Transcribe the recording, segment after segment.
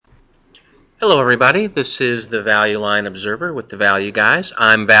Hello, everybody. This is the Value Line Observer with the Value Guys.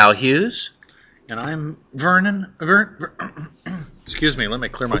 I'm Val Hughes. And I'm excuse me, let me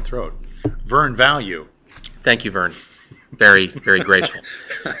clear my throat. Vern Value. Thank you, Vern. Very, very graceful.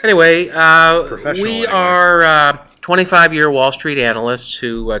 Anyway, we are 25-year Wall Street analysts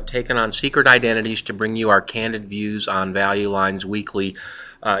who have taken on secret identities to bring you our candid views on Value Line's weekly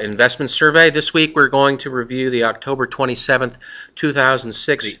investment survey. This week we're going to review the October 27th,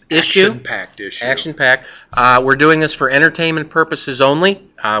 2006 issue. Action-packed issue. Action-packed. We're doing this for entertainment purposes only.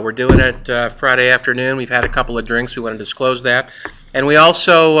 We're doing it Friday afternoon. We've had a couple of drinks. We want to disclose that. And we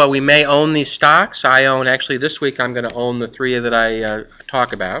also, we may own these stocks. Actually this week I'm going to own the three that I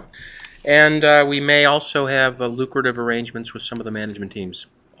talk about. And we may also have lucrative arrangements with some of the management teams.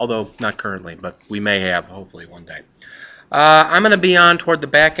 Although not currently, but we may have hopefully one day. I'm going to be on toward the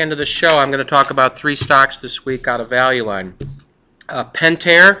back end of the show. I'm going to talk about three stocks this week out of Value Line.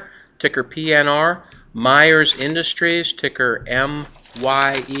 Pentair, ticker PNR, Myers Industries, ticker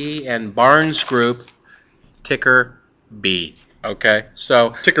MYE, and Barnes Group, ticker B. Okay,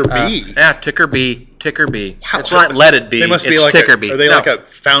 so ticker B. Yeah, ticker B. Ticker B. Wow. It's not let it be. They must it's be like ticker B. Are they like a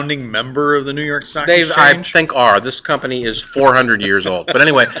founding member of the New York Stock I Exchange? think are. This company is 400 years old. But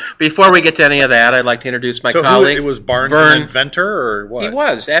anyway, before we get to any of that, I'd like to introduce my colleague. So it was Barnes Vern. an inventor or what? He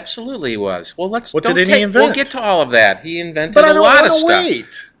was. Absolutely he was. Well, What did he invent? We'll get to all of that. He invented But I a don't lot of want to stuff.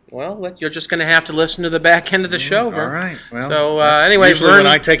 wait. Well, you're just going to have to listen to the back end of the show, Vern. All right. Well, so anyway, usually Vern,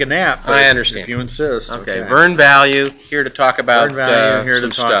 when I take a nap, I understand. If you insist. Okay, Vern Value here to talk about Vern Value here to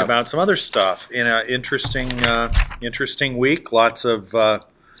some talk stuff. about some other stuff in an interesting week. Lots of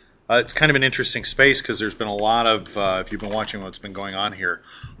it's kind of an interesting space because there's been a lot of if you've been watching what's been going on here,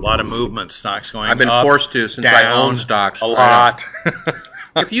 a lot of movement. Stocks going up. I've been forced to since I own stocks a lot.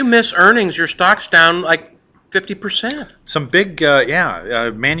 If you miss earnings, your stock's down like 50%. Some big,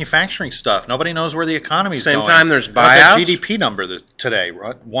 manufacturing stuff. Nobody knows where the economy's going. Same time, there's buyouts. That GDP number today,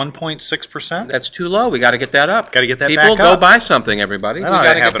 right? 1.6%. That's too low. We got to get that up. Got to get that People, back up. go buy something, everybody. That ought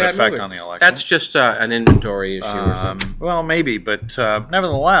to have an effect on the election. That's just an inventory issue or something. Well, maybe, but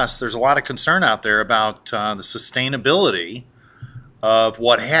nevertheless, there's a lot of concern out there about the sustainability of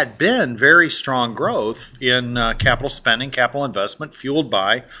what had been very strong growth in capital spending, capital investment, fueled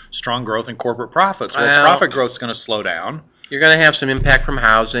by strong growth in corporate profits. Well, profit growth is going to slow down. You're going to have some impact from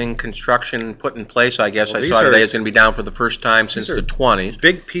housing, construction put in place, I guess. I saw today it's going to be down for the first time since the 20s.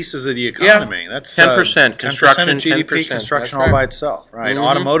 Big pieces of the economy. Yeah, That's 10%. Construction, 10% of GDP, 10%. construction all by itself. Right. Mm-hmm.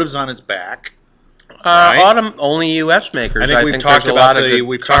 Automotive's on its back. Right? Only U.S. makers. I think we've talked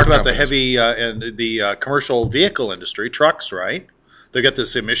about the heavy and the commercial vehicle industry, trucks, right? They got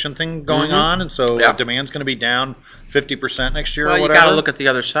this emission thing going on, and so demand's going to be down 50% next year or whatever. Well, you got to look at the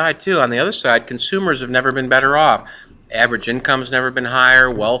other side, too. On the other side, consumers have never been better off. Average income's never been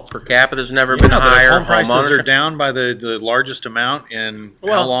higher. Wealth per capita has never been higher. Home prices are down by the largest amount in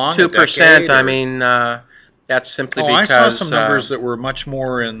how long? 2%. I mean, that's simply because... I saw some numbers that were much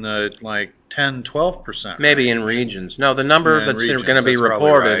more in the, 10, 12%. Maybe in regions. No, the number that's going to be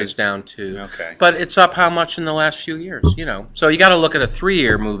reported is down too. Okay. But it's up how much in the last few years, So you got to look at a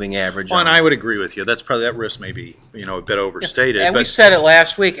 3-year moving average. Well, and I would agree with you. That's probably, that risk may be, a bit overstated. And we said it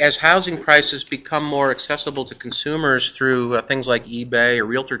last week, as housing prices become more accessible to consumers through things like eBay or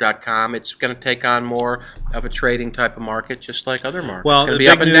Realtor.com, it's going to take on more of a trading type of market, just like other markets. Well,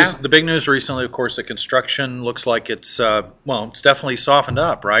 the big news recently, of course, the construction looks like it's definitely softened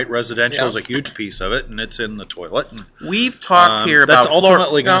up, right? Residential is a huge piece of it, and it's in the toilet. And, we've talked here about that's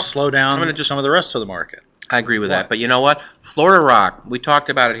ultimately going to slow down some of the rest of the market. I agree with that. But you know what? Florida Rock, we talked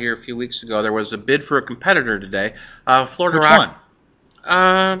about it here a few weeks ago. There was a bid for a competitor today. Florida Which Rock.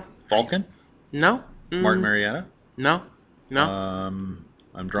 one? Vulcan? No. Martin Marietta? No. I'm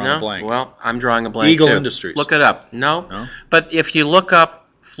drawing a blank. Well, I'm drawing a blank Eagle too. Industries. Look it up. No. But if you look up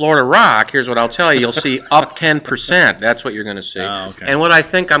Florida Rock, here's what I'll tell you. You'll see up 10%. That's what you're going to see. Okay. And what I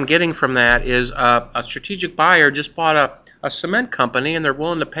think I'm getting from that is a strategic buyer just bought a cement company, and they're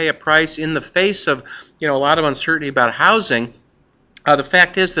willing to pay a price in the face of a lot of uncertainty about housing. The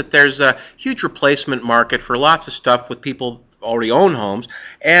fact is that there's a huge replacement market for lots of stuff with people who already own homes,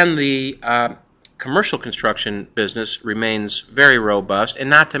 and the commercial construction business remains very robust, and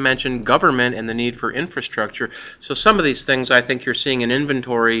not to mention government and the need for infrastructure. So some of these things, I think you're seeing an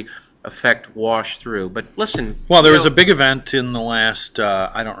inventory effect wash through. But listen. Well, there was a big event in the last,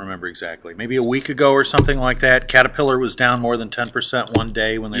 I don't remember exactly, maybe a week ago or something like that. Caterpillar was down more than 10% one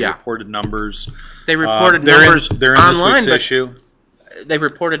day when they reported numbers. They reported numbers they're in online, this week's issue. They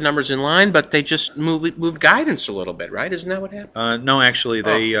reported numbers in line, but they just moved guidance a little bit, right? Isn't that what happened? No, actually,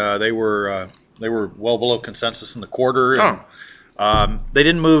 they were well below consensus in the quarter. And They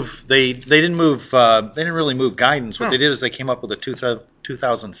didn't move. They didn't move. They didn't really move guidance. What they did is they came up with a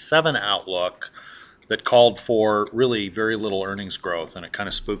 2007 outlook that called for really very little earnings growth, and it kind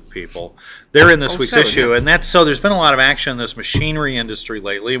of spooked people. They're in this week's issue, and that's so. There's been a lot of action in this machinery industry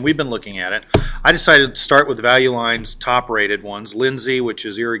lately, and we've been looking at it. I decided to start with Value Line's top-rated ones: Lindsay, which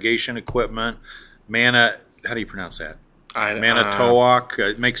is irrigation equipment; Mana, how do you pronounce that? Manitowoc,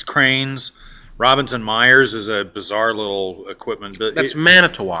 it makes cranes. Robinson Myers is a bizarre little equipment. But That's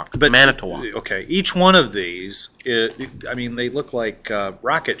Manitowoc. But Manitowoc. Okay, each one of these, they look like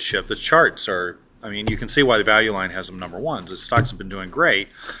rocket ship. The charts are. You can see why the Value Line has them number ones. The stocks have been doing great.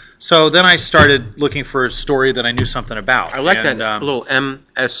 So then I started looking for a story that I knew something about. I like that little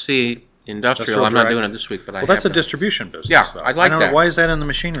MSC Industrial. I'm not doing it this week, but that's a distribution business. Yeah, though. I like that. Why is that in the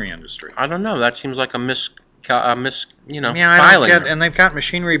machinery industry? I don't know. That seems like a filing. And they've got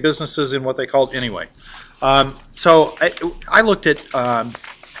machinery businesses in what they call anyway. So I looked at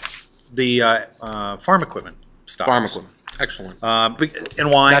the farm equipment stocks. Farm equipment. Excellent. And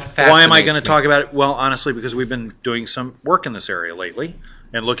why? Why am I going to talk about it? Well, honestly, because we've been doing some work in this area lately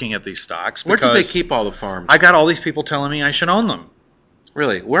and looking at these stocks. Where do they keep all the farms? I got all these people telling me I should own them.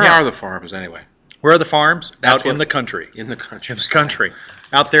 Really? Where are the farms anyway? Where are the farms? Out in the country. In the country. In the country.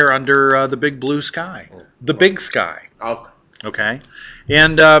 Out there under the big blue sky. The big sky. Okay.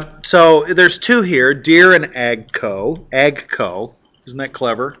 And so there's two here, Deere and Agco. Agco. Isn't that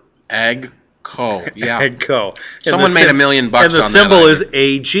clever? Agco. Yeah. Agco. Someone made $1 million on that. And the symbol is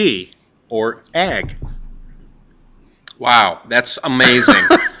AG, or Ag. Wow, that's amazing.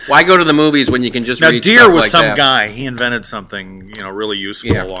 Why go to the movies when you can just read Deere stuff was like some that? guy. He invented something, really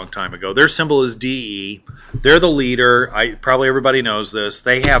useful a long time ago. Their symbol is DE. They're the leader. Probably everybody knows this.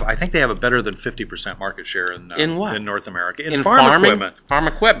 I think they have a better than 50% market share in what? In North America. In farm equipment. Farm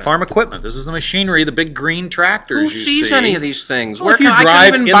equipment. Farm equipment. This is the machinery, the big green tractors. Who sees any of these things? Well, if you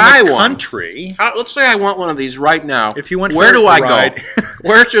drive in the country. Let's say I want one of these right now. If you went where do I go?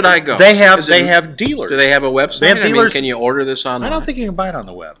 Where should I go? They have dealers. Do they have a website? They have dealers. Can you order this online? I don't think you can buy it on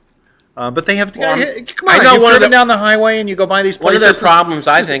the web. But they have. Come on, you've driven down the highway and you go buy these places. One of their problems,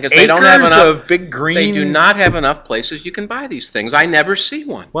 I think, is they don't have enough of big green. They do not have enough places you can buy these things. I never see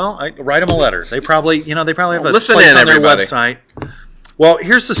one. Well, write them a letter. They probably have a place on their website. Well,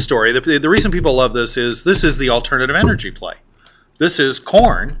 here's the story. The reason people love this is the alternative energy play. This is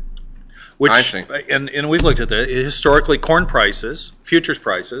corn. Which, I think. And we've looked at that. Historically, corn prices, futures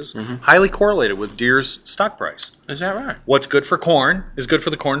prices, highly correlated with Deere's stock price. Is that right? What's good for corn is good for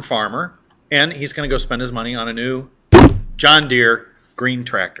the corn farmer, and he's going to go spend his money on a new John Deere green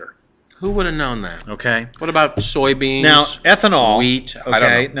tractor. Who would have known that? Okay. What about soybeans? Now, ethanol. Wheat. Okay. I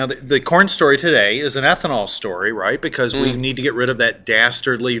don't know. Now, the corn story today is an ethanol story, right? Because we need to get rid of that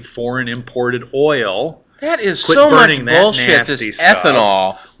dastardly foreign imported oil. That is so much bullshit, this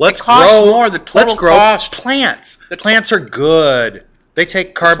ethanol. It costs more. The total cost. Plants. Plants are good. They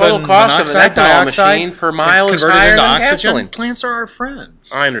take carbon total cost monoxide, of an ethanol machine per mile is higher than gasoline. Plants are our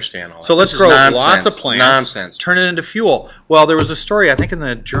friends. I understand all that. So let's grow lots of plants. Nonsense. Turn it into fuel. Well, there was a story, I think in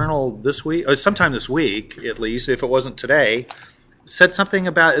the journal this week, or sometime this week at least, if it wasn't today, said something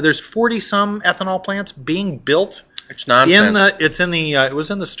about there's 40-some ethanol plants being built. It's nonsense. It was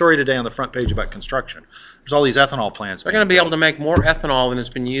in the story today on the front page about construction. There's all these ethanol plants. They're going to be able to make more ethanol than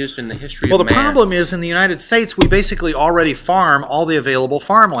has been used in the history of man. Well, the problem is in the United States, we basically already farm all the available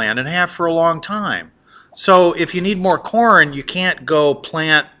farmland and have for a long time. So if you need more corn, you can't go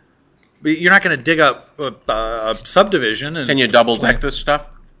plant. You're not going to dig up a subdivision. Can you double deck this stuff?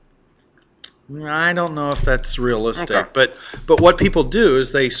 I don't know if that's realistic, Okay. but what people do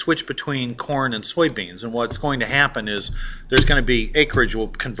is they switch between corn and soybeans, and what's going to happen is there's going to be acreage will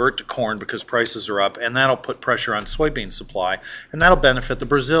convert to corn because prices are up, and that'll put pressure on soybean supply, and that'll benefit the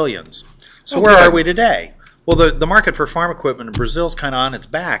Brazilians. So where are we today? Well, the market for farm equipment in Brazil is kind of on its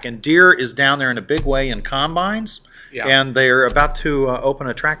back, and Deere is down there in a big way in combines, and they're about to open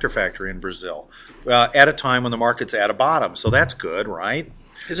a tractor factory in Brazil at a time when the market's at a bottom, so that's good, right?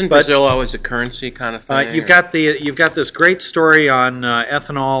 Isn't Brazil always a currency kind of thing? You've got this great story on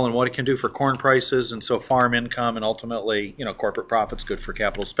ethanol and what it can do for corn prices, and so farm income and ultimately, corporate profits, good for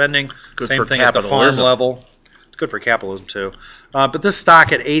capital spending. Same thing at the farm level. It's good for capitalism too. But this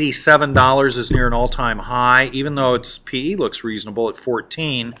stock at $87 is near an all-time high, even though its PE looks reasonable at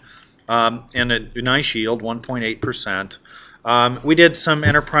 14, and a nice yield, 1.8%. We did some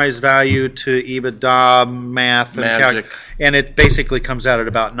enterprise value to EBITDA math, and it basically comes out at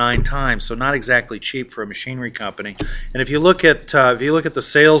about 9 times, so not exactly cheap for a machinery company. And if you look at the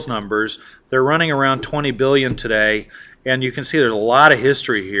sales numbers, they're running around $20 billion today, And you can see there's a lot of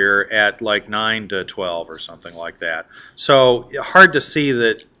history here at like 9 to 12 or something like that. So hard to see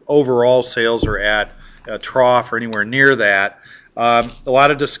that overall sales are at a trough or anywhere near that. A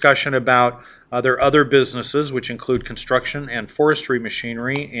lot of discussion about their other businesses, which include construction and forestry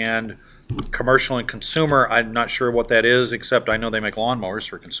machinery and commercial and consumer. I'm not sure what that is, except I know they make lawnmowers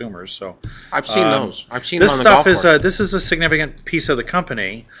for consumers. So I've seen those. I've seen this them on the stuff golf is course. this is a significant piece of the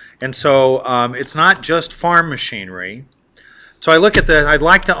company, and so it's not just farm machinery. So I look at that. I'd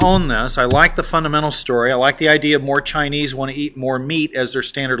like to own this. I like the fundamental story. I like the idea of more Chinese want to eat more meat as their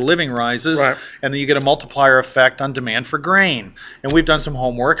standard of living rises, Right. and then you get a multiplier effect on demand for grain. And we've done some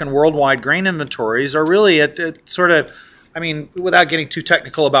homework, and worldwide grain inventories are really at sort of, I mean, without getting too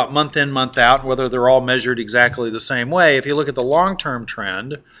technical about month in, month out, whether they're all measured exactly the same way, if you look at the long-term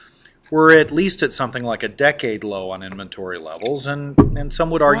trend, we're at least at something like a decade low on inventory levels, and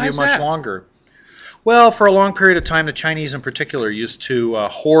some would Why argue is much that? longer. Well, for a long period of time, the Chinese in particular used to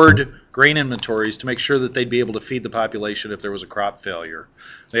hoard grain inventories to make sure that they'd be able to feed the population if there was a crop failure.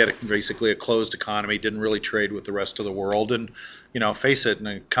 They had basically a closed economy, didn't really trade with the rest of the world, and face it, in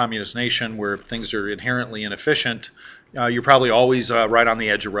a communist nation where things are inherently inefficient, you're probably always right on the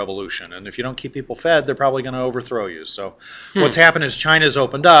edge of revolution. And if you don't keep people fed, they're probably going to overthrow you. So what's happened is China's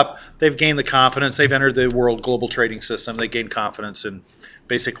opened up. They've gained the confidence. They've entered the world global trading system. They gained confidence in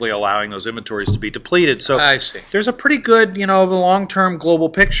basically allowing those inventories to be depleted. So I see. there's a pretty good, long-term global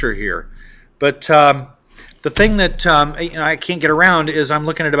picture here. But the thing that I can't get around is I'm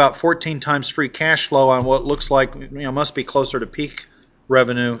looking at about 14 times free cash flow on what looks like must be closer to peak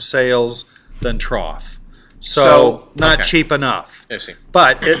revenue sales than trough. So not okay. cheap enough. I see.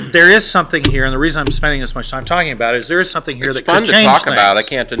 But there is something here, and the reason I'm spending this much time talking about it is there is something here It's that fun could to change talk things. about. I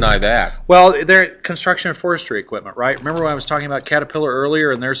can't deny that. Well, they're construction and forestry equipment, right? Remember when I was talking about Caterpillar earlier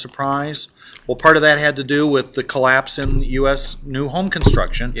and their surprise? Well, part of that had to do with the collapse in U.S. new home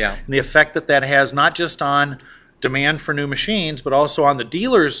construction Yeah. and the effect that has not just on demand for new machines, but also on the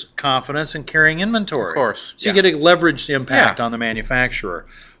dealer's confidence in carrying inventory. Of course, So you get a leveraged impact on the manufacturer.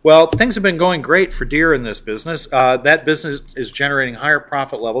 Well, things have been going great for Deere in this business. That business is generating higher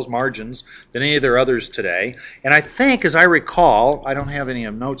profit levels, margins, than any of their others today. And I think, as I recall, I don't have any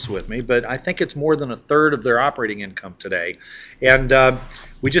notes with me, but I think it's more than a third of their operating income today. And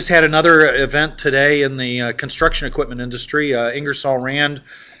we just had another event today in the construction equipment industry. Ingersoll Rand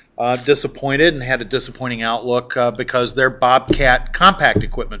disappointed and had a disappointing outlook because their Bobcat compact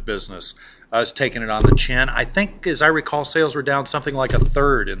equipment business has taken it on the chin. I think, as I recall, sales were down something like a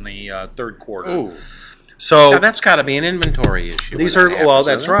third in the third quarter. Ooh. So Now, that's got to be an inventory issue. these when are that happens, well,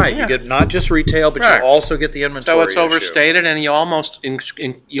 that's isn't it? right. Yeah. You get not just retail, but Right. you also get the inventory. So it's issue. overstated, and you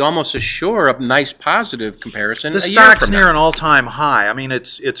almost assure a nice positive comparison. The a year stock's from near now. an all-time high. I mean,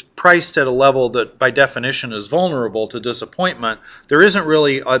 it's priced at a level that, by definition, is vulnerable to disappointment. There isn't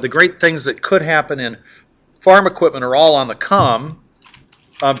really the great things that could happen in farm equipment are all on the come.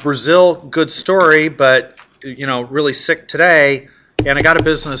 Brazil, good story, but really sick today. And I got a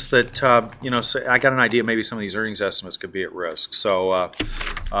business that so I got an idea maybe some of these earnings estimates could be at risk. So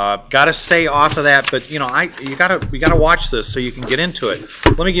got to stay off of that. But we got to watch this so you can get into it.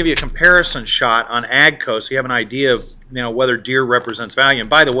 Let me give you a comparison shot on AGCO so you have an idea of whether Deere represents value. And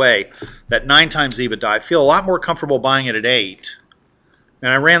by the way, that 9 times EBITDA, I feel a lot more comfortable buying it at 8.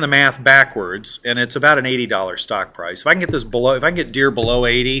 And I ran the math backwards, and it's about an $80 stock price. If I can get Deere below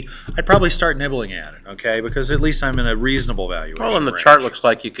 80, I'd probably start nibbling at it, okay? Because at least I'm in a reasonable valuation Well, and the range. chart looks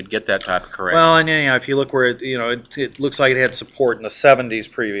like you could get that type of correction. Well, and if you look where it looks like it had support in the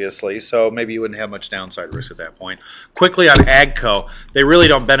 70s previously, so maybe you wouldn't have much downside risk at that point. Quickly on AGCO, they really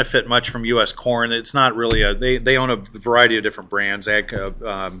don't benefit much from U.S. corn. It's not really they own a variety of different brands.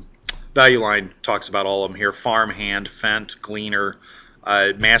 AGCO Value Line talks about all of them here: Farmhand, Fendt, Gleaner,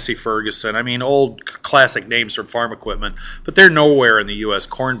 Massey Ferguson. I mean, old classic names from farm equipment, but they're nowhere in the U.S.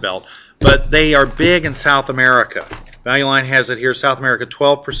 Corn Belt. But they are big in South America. Value Line has it here, South America,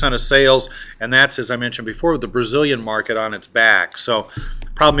 12% of sales, and that's, as I mentioned before, with the Brazilian market on its back. So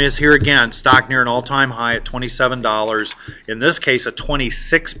problem is here again, stock near an all-time high at $27. In this case, a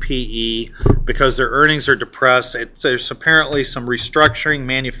 26 PE because their earnings are depressed. There's apparently some restructuring,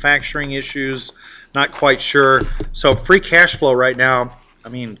 manufacturing issues, not quite sure. So free cash flow right now, I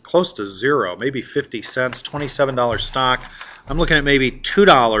mean, close to zero, maybe 50 cents, $27 stock. I'm looking at maybe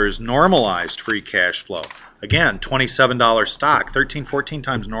 $2 normalized free cash flow. Again, $27 stock, 13, 14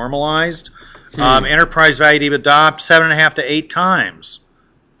 times normalized. Enterprise value to EBITDA, 7.5 to 8 times.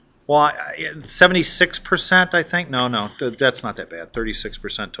 Well, 76%, I think. No, that's not that bad.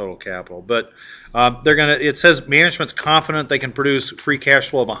 36% total capital. But it says management's confident they can produce free cash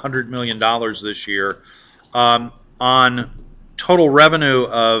flow of $100 million this year. on total revenue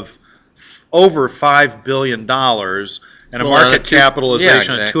of over $5 billion and a market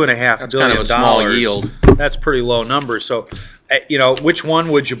capitalization of $2.5 billion. That's kind of a small yield. That's pretty low number. So, which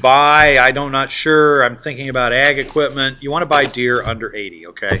one would you buy? I'm not sure. I'm thinking about ag equipment. You want to buy Deere under 80,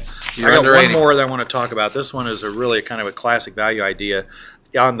 okay? I got one more that I want to talk about. This one is really kind of a classic value idea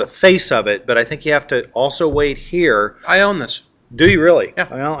on the face of it, but I think you have to also wait here. I own this. Do you really?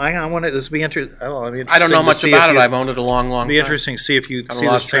 Yeah. Well, I want it. This will be interesting. I don't know much about it. I've owned it a long time. It'll be interesting to see if you see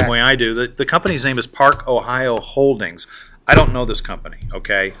the same way I do. The company's name is Park Ohio Holdings. I don't know this company,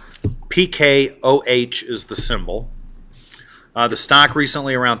 okay? PKOH is the symbol. The stock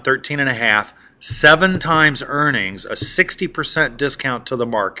recently around 13.5, 7 times earnings, a 60% discount to the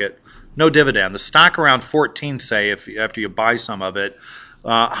market, no dividend. The stock around 14, say, after you buy some of it.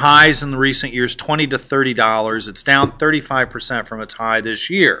 Highs in the recent years, $20 to $30. It's down 35% from its high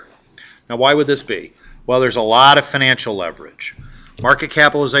this year. Now, why would this be? Well, there's a lot of financial leverage. Market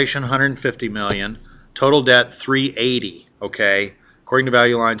capitalization, $150 million. Total debt, $380. Okay. According to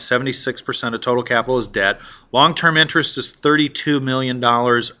Value Line, 76% of total capital is debt. Long-term interest is $32 million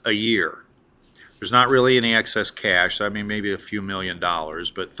a year. There's not really any excess cash. I mean, maybe a few $1 million,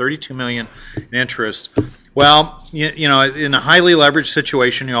 but $32 million in interest. Well, in a highly leveraged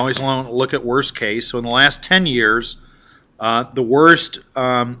situation, you always want to look at worst case. So in the last 10 years, the worst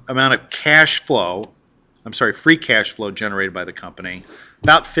amount of free cash flow generated by the company,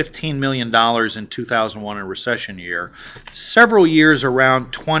 about $15 million in 2001, a recession year. Several years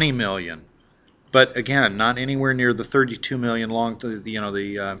around $20 million. But again, not anywhere near the $32 million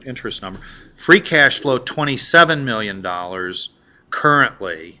the interest number. Free cash flow, $27 million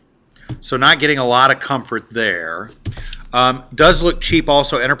currently. So not getting a lot of comfort there. Does look cheap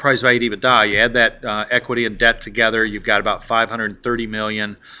also, enterprise value to EBITDA. You add that equity and debt together, you've got about $530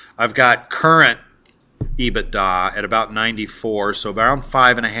 million. I've got current EBITDA at about 94, so around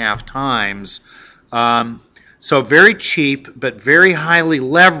 5.5 times. So very cheap, but very highly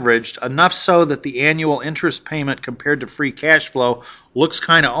leveraged, enough so that the annual interest payment compared to free cash flow looks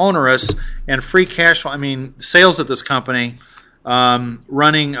kind of onerous. And free cash flow, sales at this company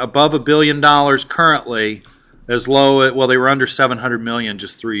running above $1 billion currently, as low, they were under $700 million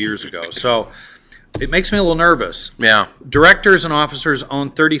just 3 years ago. So it makes me a little nervous. Yeah. Directors and officers own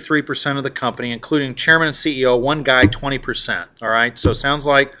 33% of the company, including chairman and CEO, one guy 20%. All right, so it sounds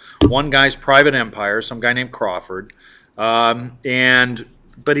like one guy's private empire, some guy named Crawford, but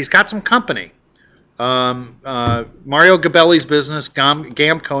he's got some company. Mario Gabelli's business,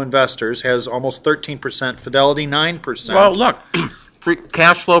 Gamco Investors, has almost 13%, Fidelity 9%. Well, look, free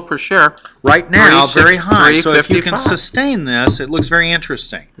cash flow per share right now very high. So if you can sustain this, it looks very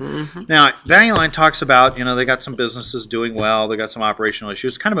interesting. Mm-hmm. Now, Value Line talks about, they got some businesses doing well, they got some operational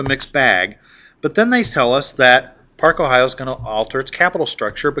issues, kind of a mixed bag. But then they tell us that Park Ohio is going to alter its capital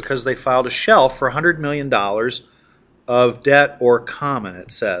structure because they filed a shelf for $100 million of debt or common,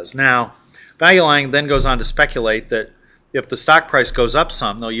 it says. Now, Value Line then goes on to speculate that if the stock price goes up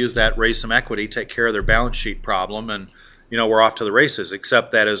some, they'll use that, raise some equity, take care of their balance sheet problem, and we're off to the races,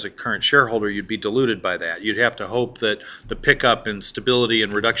 except that as a current shareholder, you'd be diluted by that. You'd have to hope that the pickup in stability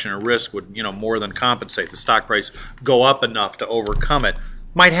and reduction of risk would, more than compensate. The stock price go up enough to overcome it.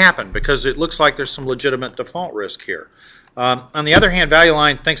 Might happen because it looks like there's some legitimate default risk here. On the other hand, Value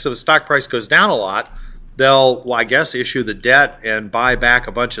Line thinks if the stock price goes down a lot, they'll, I guess, issue the debt and buy back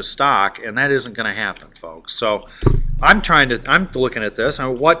a bunch of stock, and that isn't going to happen, folks. So I'm looking at this,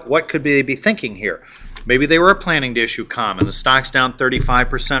 and what could they be thinking here? Maybe they were planning to issue common. The stock's down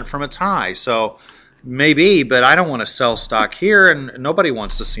 35% from its high, so maybe, but I don't want to sell stock here, and nobody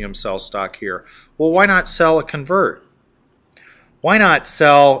wants to see them sell stock here. Well, why not sell a convert? Why not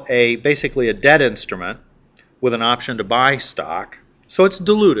sell basically a debt instrument with an option to buy stock? So it's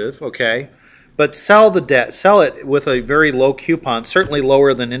dilutive, okay? But sell the debt, sell it with a very low coupon, certainly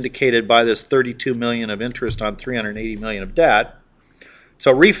lower than indicated by this $32 million of interest on $380 million of debt.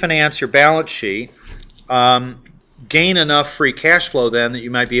 So refinance your balance sheet, gain enough free cash flow then that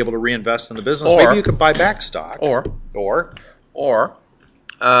you might be able to reinvest in the business. Maybe you could buy back stock. Or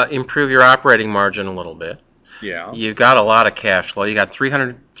improve your operating margin a little bit. Yeah. You've got a lot of cash flow. You got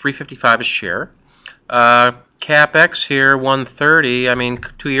 $355 a share. CapEx here,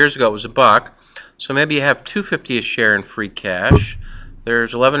 $130. 2 years ago it was $1. So maybe you have $250 a share in free cash.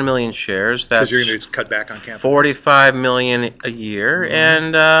 There's 11 million shares. That's because you're going to cut back on CapEx. $45 million a year,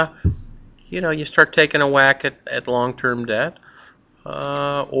 and you start taking a whack at long-term debt.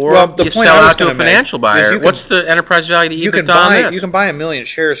 Or you sell out to a financial buyer. What's the enterprise value to EBITDA on this? You can buy 1 million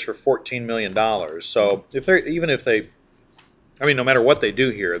shares for $14 million. So no matter what they do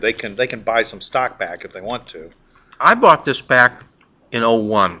here, they can buy some stock back if they want to. I bought this back in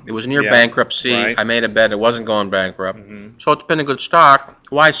 '01. It was near bankruptcy. Right. I made a bet it wasn't going bankrupt. Mm-hmm. So it's been a good stock.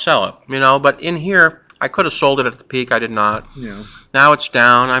 Why sell it? But in here, I could have sold it at the peak. I did not. Yeah. Now it's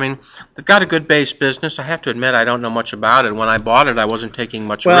down. I mean, they've got a good base business. I have to admit, I don't know much about it. When I bought it, I wasn't taking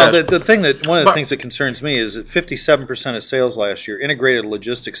much Well, risk. one of the things that concerns me is that 57% of sales last year, integrated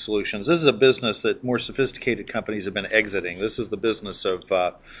logistics solutions. This is a business that more sophisticated companies have been exiting. This is the business of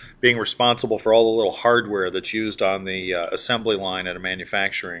being responsible for all the little hardware that's used on the assembly line at a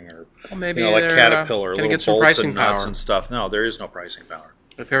manufacturing, or Well, maybe like they're Caterpillar, gonna little get some bolts pricing and nuts power. and stuff. No, there is no pricing power.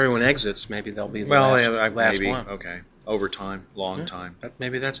 If everyone exits, maybe they'll be the Well, last maybe. one. Okay. Over time, long time.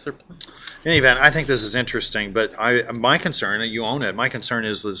 Maybe that's their plan. In any event, I think this is interesting, but my concern, you own it, my concern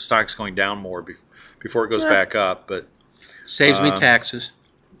is that the stock's going down more before it goes back up. But Saves me taxes.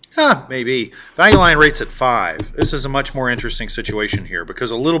 maybe. Value line rate's at 5. This is a much more interesting situation here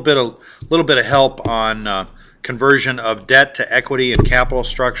because a little bit of help on conversion of debt to equity and capital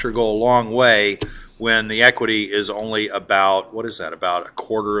structure go a long way when the equity is only about about a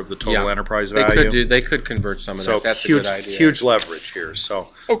quarter of the total enterprise value. They could convert some of So that. That's huge, a good idea. huge leverage here. So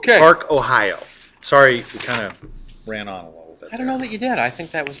Okay. Park, Ohio. Sorry, we kind of ran on a little bit. I don't know that you did. I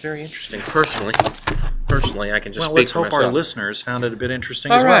think that was very interesting. Personally, I can just Well, speak let's for hope myself. our listeners found it a bit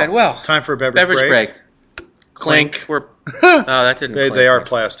interesting All as right, well, time for a beverage break. Clink. We're oh, that didn't. They clink. are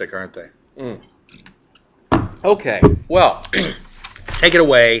plastic, aren't they? Okay. Well, Take it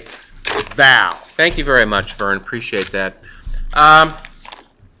away, Val. thank you very much, Vern. Appreciate that.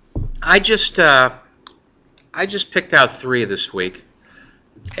 I just picked out 3 this week,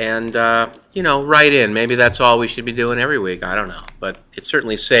 and write in. Maybe that's all we should be doing every week. I don't know, but it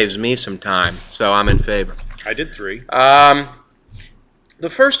certainly saves me some time, so I'm in favor. I did 3. The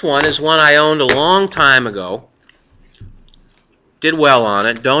first one is one I owned a long time ago. Did well on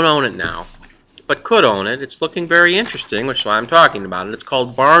it. Don't own it now, but could own it. It's looking very interesting, which is why I'm talking about it. It's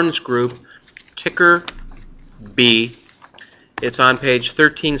called Barnes Group, ticker B. It's on page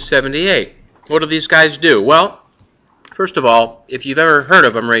 1378. What do these guys do? Well, first of all, if you've ever heard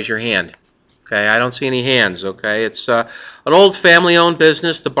of them, raise your hand. Okay, I don't see any hands. Okay, it's an old family-owned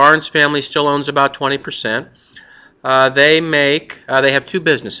business. The Barnes family still owns about 20%. They have 2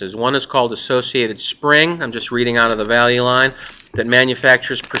 businesses. One is called Associated Spring. I'm just reading out of the value line, that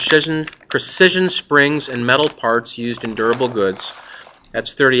manufactures precision springs and metal parts used in durable goods.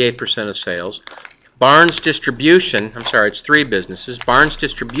 That's 38% of sales. Barnes Distribution, it's 3 businesses. Barnes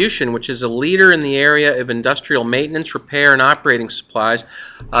Distribution, which is a leader in the area of industrial maintenance, repair, and operating supplies,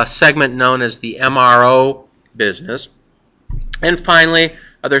 a segment known as the MRO business. And finally,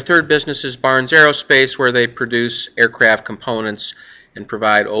 their 3rd business is Barnes Aerospace, where they produce aircraft components and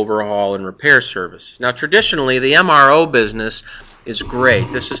provide overhaul and repair services. Now, traditionally, the MRO business is great.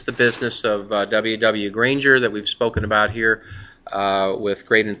 This is the business of W.W. Grainger that we've spoken about here with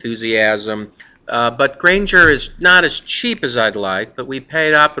great enthusiasm. But Grainger is not as cheap as I'd like, but we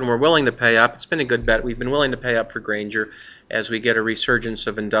paid up and we're willing to pay up. It's been a good bet. We've been willing to pay up for Grainger as we get a resurgence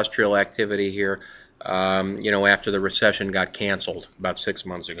of industrial activity here. After the recession got canceled about 6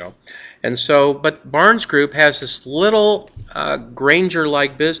 months ago. And so, but Barnes Group has this little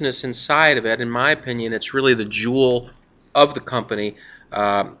Grainger-like business inside of it. In my opinion, it's really the jewel of the company.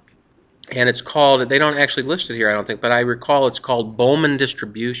 And it's called, they don't actually list it here, I don't think, but I recall it's called Bowman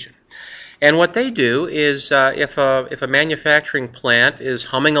Distribution. And what they do is if a manufacturing plant is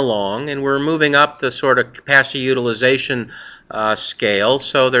humming along and we're moving up the sort of capacity utilization scale,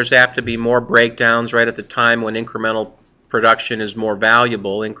 so there's apt to be more breakdowns right at the time when incremental production is more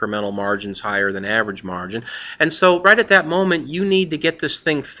valuable, incremental margins higher than average margin. And so right at that moment, you need to get this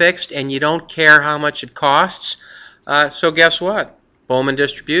thing fixed and you don't care how much it costs. So guess what? Bowman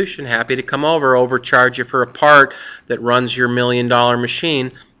Distribution, happy to come overcharge you for a part that runs your $1 million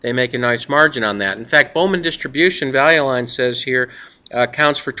machine. They make a nice margin on that. In fact, Bowman Distribution, value line says here,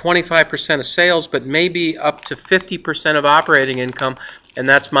 accounts for 25% of sales, but maybe up to 50% of operating income, and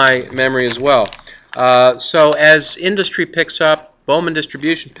that's my memory as well. So as industry picks up, Bowman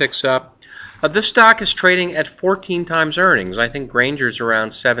Distribution picks up, this stock is trading at 14 times earnings. I think Grainger's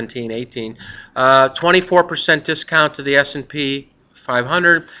around 17, 18. 24% discount to the S&P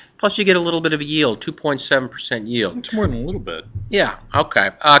 500, plus you get a little bit of a yield, 2.7% yield. It's more than a little bit. Yeah,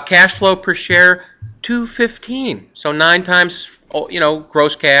 okay. Cash flow per share, $2.15, so 9 times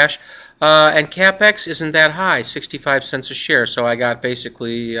gross cash, and capex isn't that high, 65 cents a share. So I got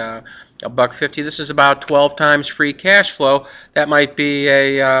basically $1.50. This is about 12 times free cash flow. That might be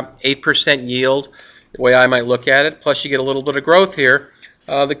a 8% yield, the way I might look at it. Plus you get a little bit of growth here.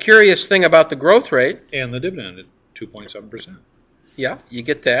 The curious thing about the growth rate, And the dividend at 2.7%. Yeah, you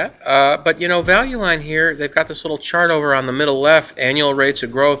get that. But Value Line here, they've got this little chart over on the middle left, annual rates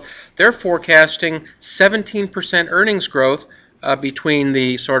of growth. They're forecasting 17% earnings growth between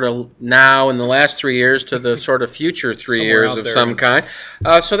the sort of now and the last 3 years to the sort of future 3 years of some kind.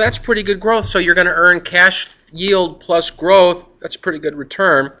 So that's pretty good growth. So you're going to earn cash yield plus growth. That's a pretty good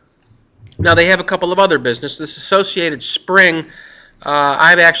return. Now they have a couple of other businesses. This Associated Spring,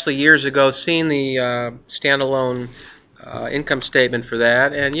 I've actually years ago seen the standalone income statement for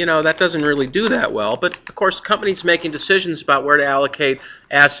that, and that doesn't really do that well. But of course, the company's making decisions about where to allocate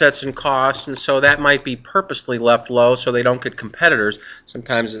assets and costs, and so that might be purposely left low so they don't get competitors.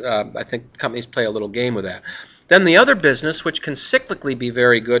 Sometimes I think companies play a little game with that. Then the other business, which can cyclically be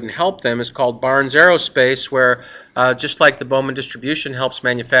very good and help them, is called Barnes Aerospace, where just like the Bowman Distribution helps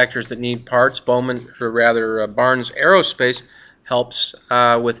manufacturers that need parts, Barnes Aerospace helps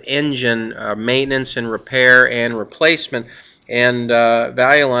with engine maintenance and repair and replacement. And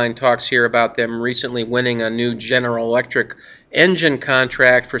Value Line talks here about them recently winning a new General Electric engine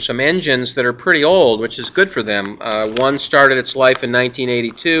contract for some engines that are pretty old, which is good for them. One started its life in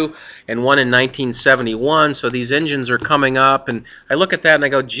 1982 and one in 1971, so these engines are coming up. And I look at that and I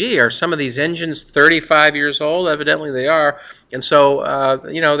go, gee, are some of these engines 35 years old? Evidently they are. And so,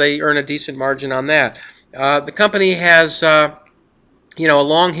 they earn a decent margin on that. The company has a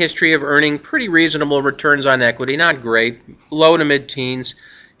long history of earning pretty reasonable returns on equity, not great, low to mid-teens,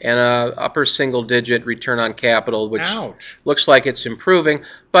 and a upper single-digit return on capital, which looks like it's improving.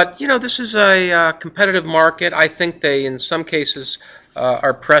 But, this is a competitive market. I think they, in some cases,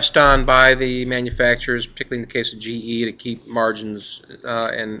 are pressed on by the manufacturers, particularly in the case of GE, to keep margins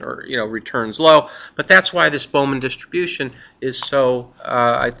and returns low. But that's why this Bowman Distribution is so,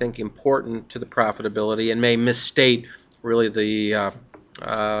 I think, important to the profitability and may misstate really the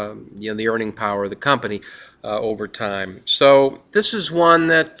the earning power of the company over time. So this is one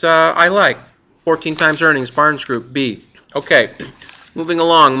that I like. 14 times earnings, Barnes Group, B. Okay, moving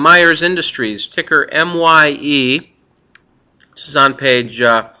along. Myers Industries, ticker MYE. This is on page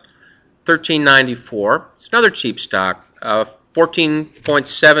 1394. It's another cheap stock.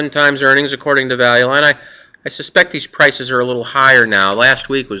 14.7 times earnings according to Value Line. I suspect these prices are a little higher now. Last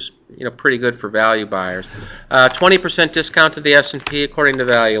week was pretty good for value buyers. 20% discount to the S&P according to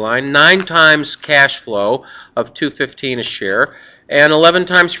Value Line. 9 times cash flow of $2.15 a share, and 11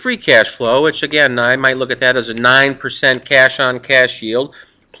 times free cash flow, which again I might look at that as a 9% cash-on-cash yield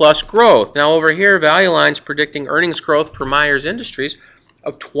plus growth. Now over here, Value Line's predicting earnings growth for Myers Industries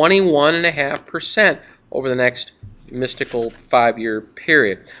of 21.5% over the next mystical 5-year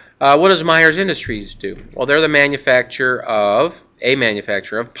period. What does Myers Industries do? Well, they're the manufacturer of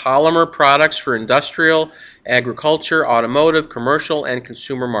polymer products for industrial, agriculture, automotive, commercial, and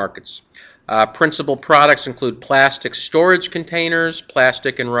consumer markets. Principal products include plastic storage containers,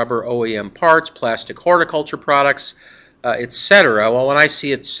 plastic and rubber OEM parts, plastic horticulture products, etc. Well, when I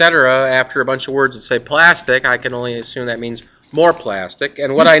see etc. after a bunch of words that say plastic, I can only assume that means more plastic.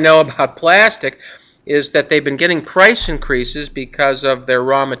 And what I know about plastic is that they've been getting price increases because of their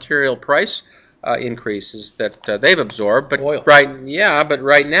raw material price increases that they've absorbed. But oil. But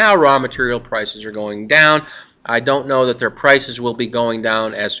right now raw material prices are going down. I don't know that their prices will be going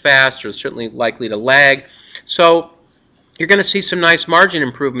down as fast, or certainly likely to lag. So you're going to see some nice margin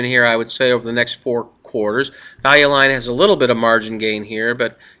improvement here, I would say, over the next 4 quarters. Value Line has a little bit of margin gain here,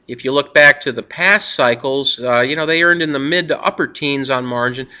 but if you look back to the past cycles, they earned in the mid to upper teens on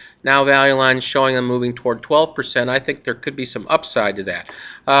margin. Now Value Line is showing them moving toward 12%. I think there could be some upside to that.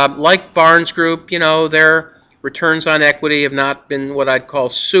 Like Barnes Group, their returns on equity have not been what I'd call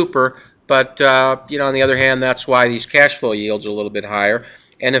super, but on the other hand, that's why these cash flow yields are a little bit higher.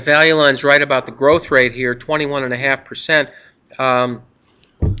 And if Value Line's right about the growth rate here, 21.5%,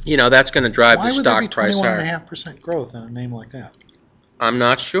 that's going to drive the stock price higher. Why would there be 21.5% growth in a name like that? I'm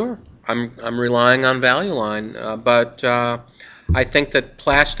not sure. I'm relying on Value Line, but I think that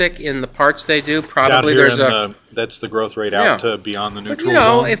plastic in the parts they do probably that's the growth rate out to beyond the neutral zone.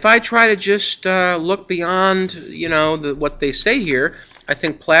 zone. If I try to just look beyond what they say here, I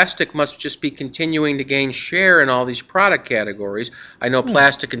think plastic must just be continuing to gain share in all these product categories. I know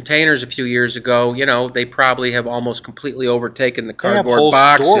plastic containers a few years ago, they probably have almost completely overtaken the cardboard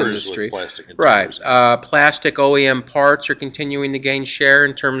box industry. Right. Plastic OEM parts are continuing to gain share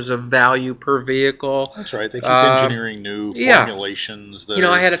in terms of value per vehicle. That's right. They keep engineering new formulations.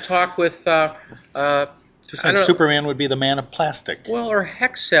 I had a talk with... just like Superman would be the man of plastic. Well, or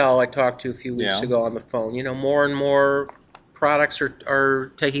Hexcel I talked to a few weeks ago on the phone. More and more products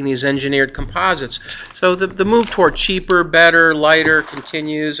are taking these engineered composites. So the move toward cheaper, better, lighter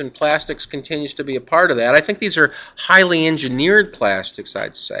continues, and plastics continues to be a part of that. I think these are highly engineered plastics,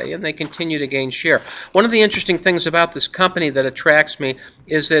 I'd say, and they continue to gain share. One of the interesting things about this company that attracts me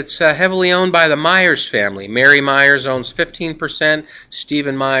is that it's heavily owned by the Myers family. Mary Myers owns 15%,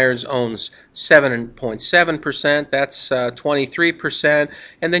 Stephen Myers owns 7.7%, that's 23%,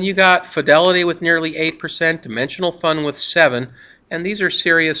 and then you got Fidelity with nearly 8%, Dimensional Fund with 7%, and these are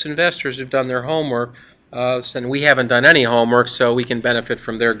serious investors who've done their homework, and we haven't done any homework, so we can benefit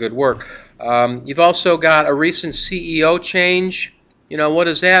from their good work. You've also got a recent CEO change. You know, what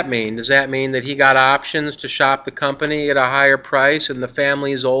does that mean? Does that mean that he got options to shop the company at a higher price and the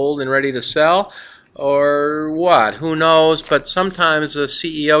family's old and ready to sell? Or what? Who knows? But sometimes a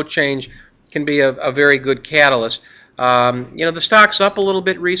CEO change can be a very good catalyst. The stock's up a little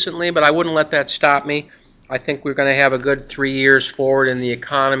bit recently, but I wouldn't let that stop me. I think we're going to have a good 3 years forward in the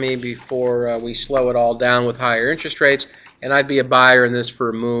economy before we slow it all down with higher interest rates, and I'd be a buyer in this for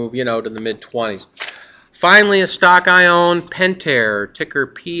a move, to the mid-20s. Finally, a stock I own, Pentair, ticker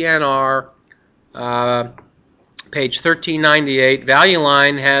PNR, page 1398. Value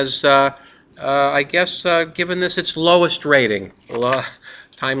Line has, given this its lowest rating,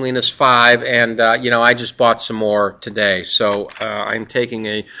 timeliness 5, and I just bought some more today. So I'm taking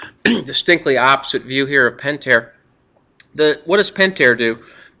a distinctly opposite view here of Pentair. What does Pentair do?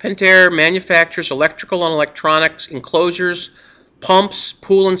 Pentair manufactures electrical and electronics enclosures, pumps,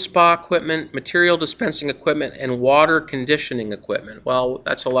 pool and spa equipment, material dispensing equipment, and water conditioning equipment. Well,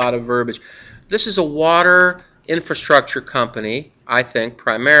 that's a lot of verbiage. This is a water infrastructure company, I think,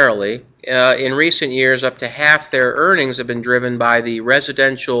 primarily. In recent years, up to half their earnings have been driven by the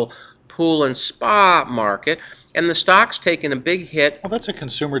residential pool and spa market, and the stock's taken a big hit. Well, that's a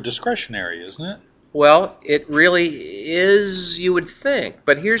consumer discretionary, isn't it? Well, it really is, you would think.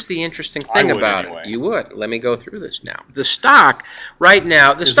 But here's the interesting thing about it. You would. Let me go through this now. The stock right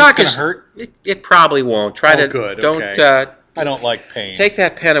now, the stock is hurt? It probably won't. Good. Don't okay. I don't like pain. Take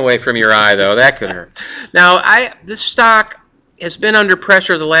that pen away from your eye, though. That could hurt. Now, this stock has been under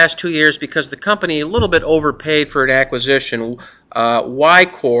pressure the last 2 years because the company a little bit overpaid for an acquisition.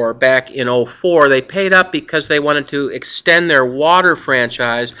 Ycor back in 2004, they paid up because they wanted to extend their water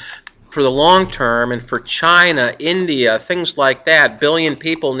franchise for the long term, and for China, India, things like that. Billion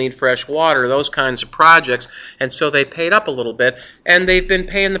people need fresh water, those kinds of projects, and so they paid up a little bit, and they've been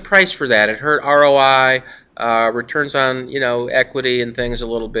paying the price for that. It hurt ROI, returns on equity and things a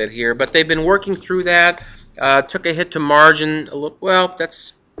little bit here, but they've been working through that. Took a hit to margin. Well,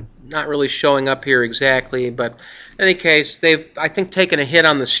 that's not really showing up here exactly, but in any case, they've, I think, taken a hit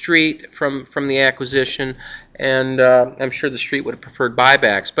on the street from the acquisition, and I'm sure the street would have preferred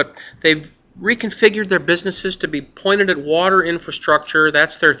buybacks. But they've reconfigured their businesses to be pointed at water infrastructure.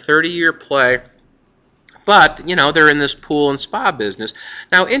 That's their 30-year play. But, they're in this pool and spa business.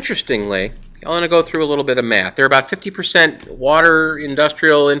 Now, interestingly, I want to go through a little bit of math. They're about 50% water,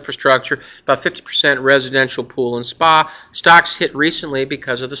 industrial infrastructure, about 50% residential pool and spa. Stocks hit recently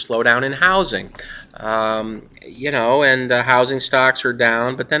because of the slowdown in housing. And housing stocks are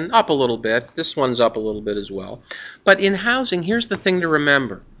down, but then up a little bit. This one's up a little bit as well. But in housing, here's the thing to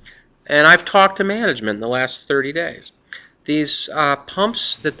remember. And I've talked to management in the last 30 days. These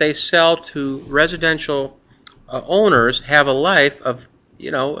pumps that they sell to residential owners have a life of,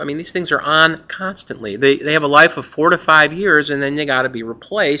 these things are on constantly. They have a life of 4 to 5 years, and then they got to be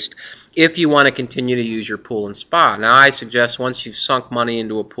replaced if you want to continue to use your pool and spa. Now, I suggest once you've sunk money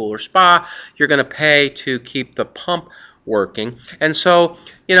into a pool or spa, you're going to pay to keep the pump working. And so,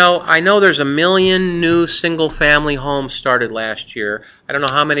 I know there's 1 million new single-family homes started last year. I don't know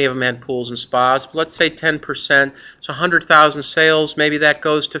how many of them had pools and spas, but let's say 10%. So 100,000 sales, maybe that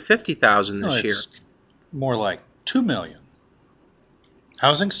goes to 50,000 this year. More like 2 million.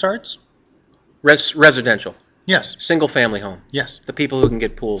 Housing starts? Residential. Yes. Single-family home. Yes. The people who can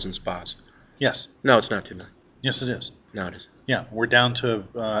get pools and spas. Yes. No, it's not 2 million. Yes, it is. No, it is. Yeah, we're down to,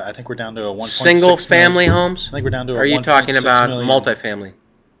 I think we're down to a 1.6 Single-family homes? I think we're down to a 1.6 Are you talking about million. multifamily?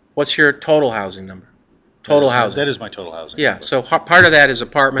 What's your total housing number? Total housing. That is my total housing Yeah, number. so part of that is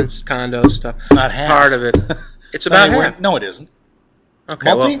apartments, condos, stuff. It's not half. Part of it. It's about half. No, it isn't.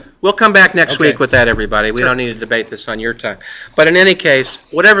 Okay, well, we'll come back next week with that, everybody. We don't need to debate this on your time. But in any case,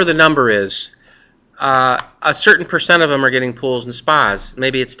 whatever the number is, a certain percent of them are getting pools and spas.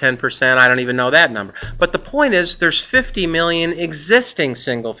 Maybe it's 10%. I don't even know that number. But the point is there's 50 million existing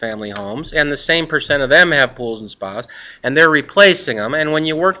single-family homes, and the same percent of them have pools and spas, and they're replacing them. And when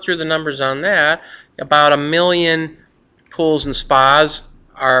you work through the numbers on that, about 1 million pools and spas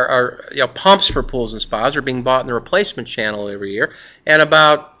pumps for pools and spas are being bought in the replacement channel every year, and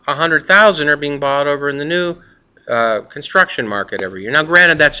about 100,000 are being bought over in the new construction market every year. Now,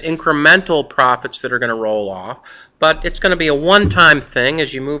 granted, that's incremental profits that are going to roll off, but it's going to be a one-time thing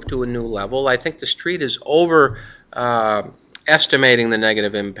as you move to a new level. I think the street is over estimating the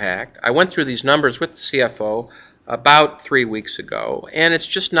negative impact. I went through these numbers with the CFO about 3 weeks ago, and it's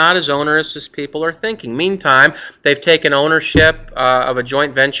just not as onerous as people are thinking. Meantime, they've taken ownership of a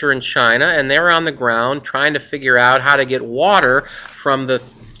joint venture in China, and they're on the ground trying to figure out how to get water from the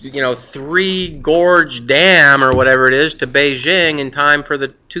Three Gorge Dam or whatever it is to Beijing in time for the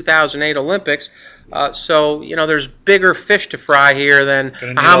 2008 Olympics. So there's bigger fish to fry here than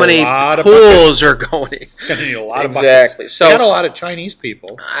how many pools are going. Going to need a lot of buckets. Exactly. So we got a lot of Chinese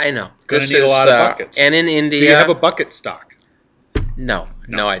people. I know. Going to need a lot of buckets. And in India, do you have a bucket stock? No,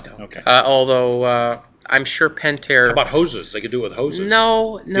 I don't. Okay. Although I'm sure Pentair. How about hoses? They could do it with hoses.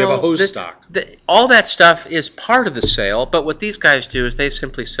 No. You have a hose stock. All that stuff is part of the sale, but what these guys do is they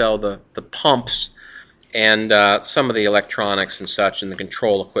simply sell the pumps and some of the electronics and such and the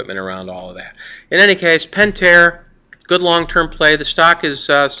control equipment around all of that. In any case, Pentair, good long-term play. The stock is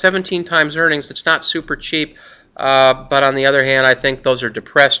 17 times earnings. It's not super cheap, but on the other hand, I think those are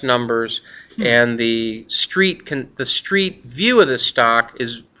depressed numbers, and the street view of this stock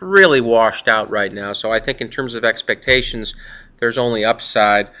is really washed out right now. So I think in terms of expectations, there's only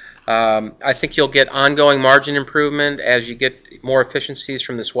upside. I think you'll get ongoing margin improvement as you get more efficiencies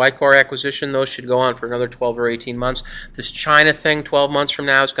from this Wycor acquisition. Those should go on for another 12 or 18 months. This China thing, 12 months from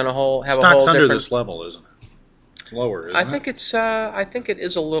now, is going to have a whole Stock's different... under this level, isn't it? It's lower, isn't it? I think it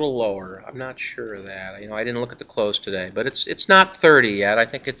is a little lower. I'm not sure of that. I didn't look at the close today, but it's not 30 yet. I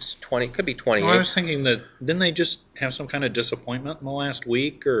think it's 20. Could be 28. Well, I was thinking that didn't they just have some kind of disappointment in the last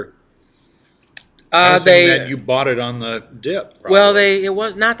week, or? That you bought it on the dip. Probably. Well, it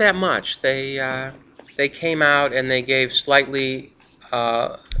was not that much. They came out and they gave slightly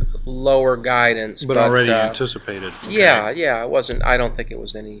lower guidance, but already anticipated. Okay. Yeah, it wasn't. I don't think it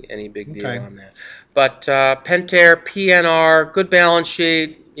was any big deal on that. But Pentair, PNR, good balance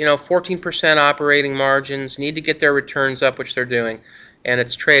sheet. 14% operating margins. Need to get their returns up, which they're doing, and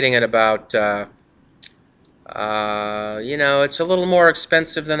it's trading at about. It's a little more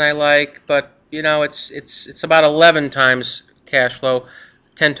expensive than I like, but. It's about 11 times cash flow,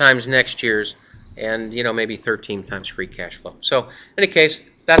 10 times next year's, and maybe 13 times free cash flow. So, in any case,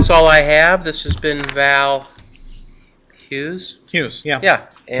 that's all I have. This has been Val Hughes. Yeah. Yeah,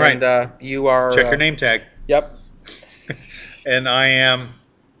 and right. You are. Check your name tag. Yep. And I am.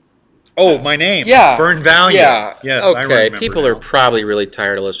 Oh, my name. Yeah. Burn Value. Yeah. Yes. Okay. I remember People now. are probably really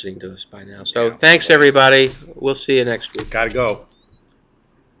tired of listening to us by now. So thanks everybody. We'll see you next week. Gotta go.